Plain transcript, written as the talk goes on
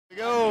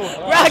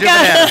your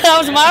banana. That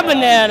was my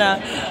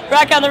banana.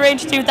 Rock on the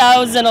Range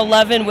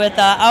 2011 with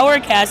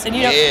Hourcast, and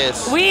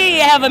we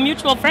have a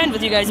mutual friend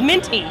with you guys,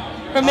 Minty.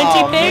 From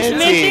Minty Page.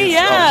 Minty,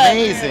 yeah.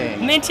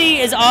 Amazing. Minty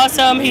is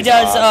awesome. He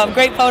does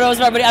great photos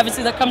of everybody.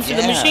 Obviously, that comes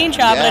through the machine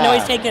shop, and I know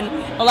he's taken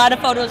a lot of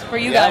photos for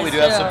you guys. Yeah, we do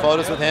have some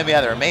photos with him.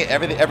 Yeah, they're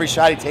amazing. Every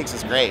shot he takes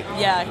is great.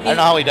 Yeah. I don't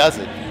know how he does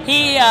it.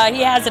 He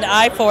has an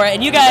eye for it.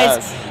 And you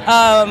guys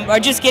are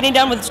just getting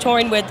done with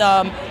touring with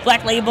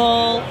Black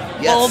Label,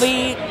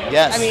 Volbeat.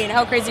 Yes. I mean,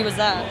 how crazy was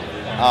that?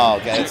 Oh,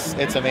 okay.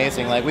 It's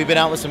amazing. Like, we've been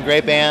out with some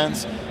great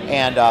bands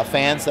and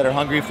fans that are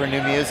hungry for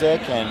new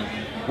music, and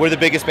we're the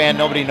biggest band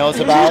nobody knows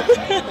about,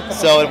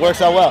 so it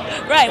works out well.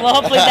 Right, well,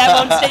 hopefully that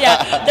won't stay.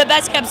 Yeah, the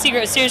best kept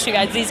secret. Seriously,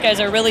 guys, these guys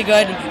are really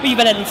good. We've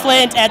been in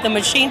Flint at the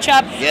Machine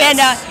Shop. Yes.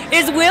 And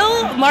is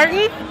Will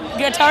Martin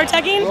guitar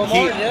teching?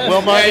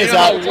 Will Martin is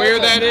out. Where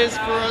that is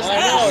for us?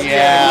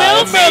 Yeah.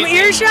 Will from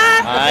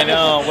Earshot? I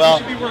know.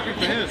 Well, we should be working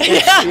for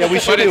him. Yeah, we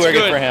should be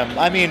working for him.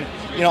 I mean,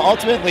 you know,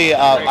 ultimately,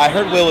 I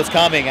heard Will was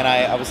coming, and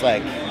I was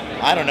like,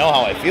 I don't know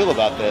how I feel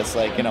about this.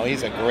 Like, you know,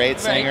 he's a great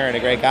singer and a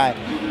great guy,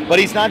 but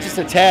he's not just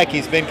a tech.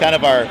 He's been kind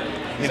of our,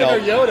 you know,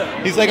 like our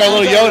Yoda. He's like our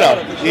little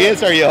Yoda. He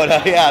is our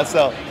Yoda. Yeah.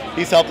 So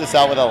he's helped us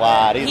out with a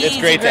lot. It's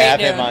great to have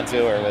him on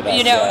tour with us.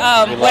 You know,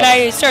 when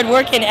I started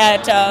working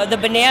at the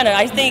Banana,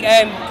 I think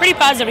I'm pretty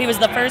positive he was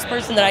the first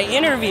person that I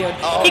interviewed.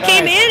 Oh, he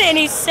came in and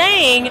he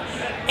sang,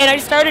 and I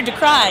started to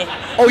cry.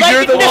 Oh, like,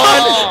 you're the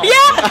one?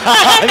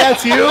 Yeah.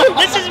 That's you?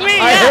 This is me.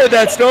 I heard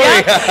that story.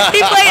 Yeah.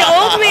 He played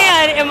old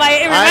man, and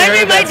it reminded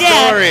me of my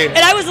dad. Story. And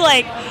I was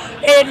like,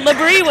 and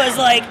Labrie was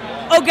like,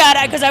 oh God,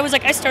 because I was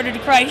like, I started to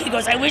cry. He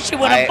goes, I wish you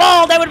would have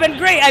bawled. That would have been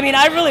great. I mean,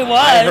 I really was.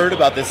 I heard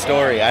about this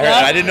story.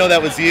 I didn't know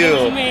that was you.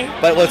 It was me.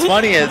 But what's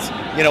funny is,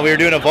 you know, we were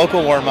doing a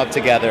vocal warm-up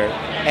together,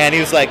 and he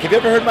was like, have you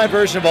ever heard my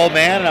version of Old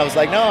Man? And I was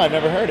like, no, I've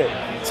never heard it.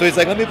 So he's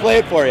like, let me play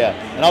it for you.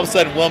 And all of a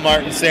sudden, Will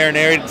Martin's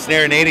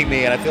serenading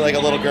me, and I feel like a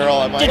little girl.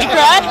 I'm like, did you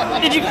cry?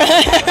 Did you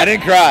cry? I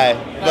didn't cry.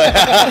 But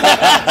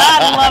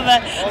I love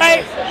it. All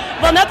right.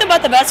 Well, nothing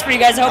but the best for you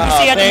guys. I hope to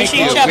see you at the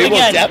Machine Shop again. again. We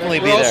will definitely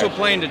be there. We're also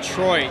playing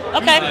Detroit.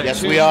 Okay.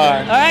 Yes, we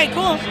are. All right,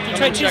 cool.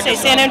 Detroit Tuesday,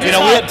 San Andreas.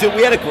 You know,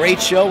 we had a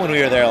great show when we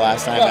were there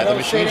last time at the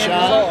Machine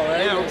Shop.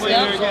 Yeah, we're playing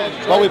there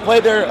again. Well, we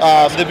played there,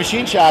 the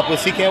Machine Shop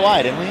with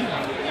CKY, didn't we?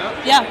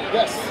 Yeah.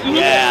 Yes.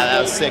 Yeah,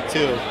 that was sick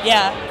too.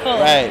 Yeah, cool.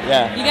 Right,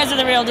 yeah. You guys are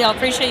the real deal.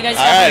 Appreciate you guys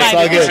All right,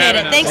 stopping by. it's all good. Appreciate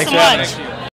it. Thanks so for having much. me.